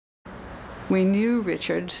We knew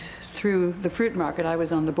Richard through the fruit market. I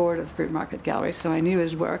was on the board of the fruit market gallery, so I knew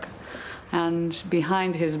his work. And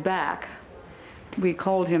behind his back, we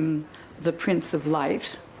called him the Prince of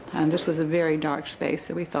Light. And this was a very dark space,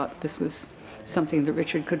 so we thought this was something that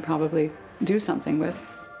Richard could probably do something with.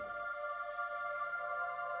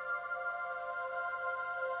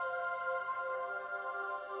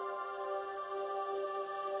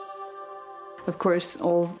 Of course,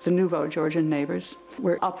 all the Nouveau Georgian neighbors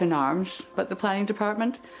were up in arms, but the planning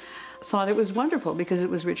department thought it was wonderful because it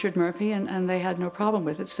was Richard Murphy and they had no problem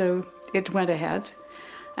with it. So it went ahead.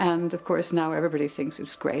 And of course, now everybody thinks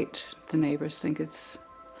it's great. The neighbors think it's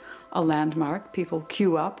a landmark. People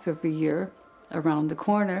queue up every year around the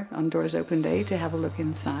corner on Doors Open Day to have a look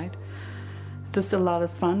inside. Just a lot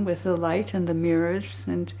of fun with the light and the mirrors,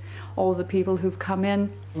 and all the people who've come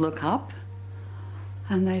in look up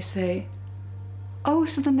and they say, "Oh,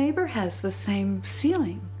 so the neighbor has the same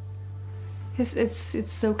ceiling."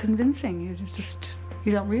 It's so convincing.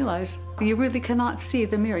 You don't realize. You really cannot see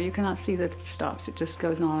the mirror. You cannot see that it stops. It just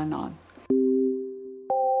goes on and on.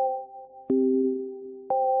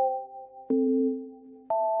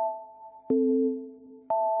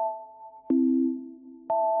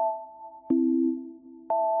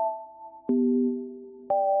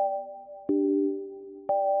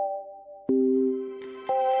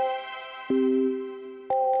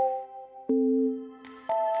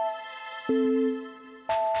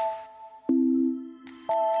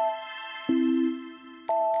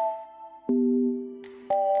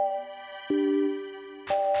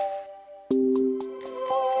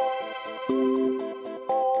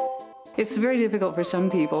 It's very difficult for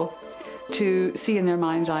some people to see in their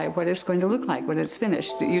mind's eye what it's going to look like when it's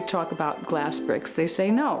finished. You talk about glass bricks, they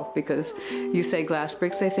say no, because you say glass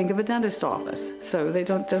bricks, they think of a dentist office. So they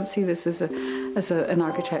don't see this as an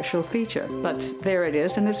architectural feature. But there it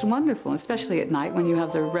is, and it's wonderful, especially at night when you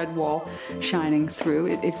have the red wall shining through.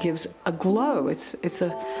 It gives a glow. It's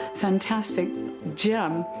a fantastic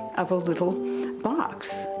gem of a little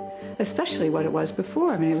box. Especially what it was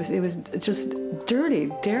before. I mean, it was just dirty,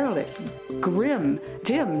 derelict, grim,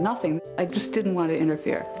 dim, nothing. I just didn't want to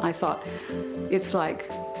interfere. I thought it's like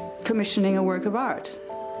commissioning a work of art.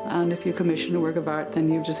 And if you commission a work of art, then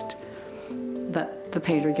you just let the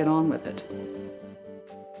painter get on with it.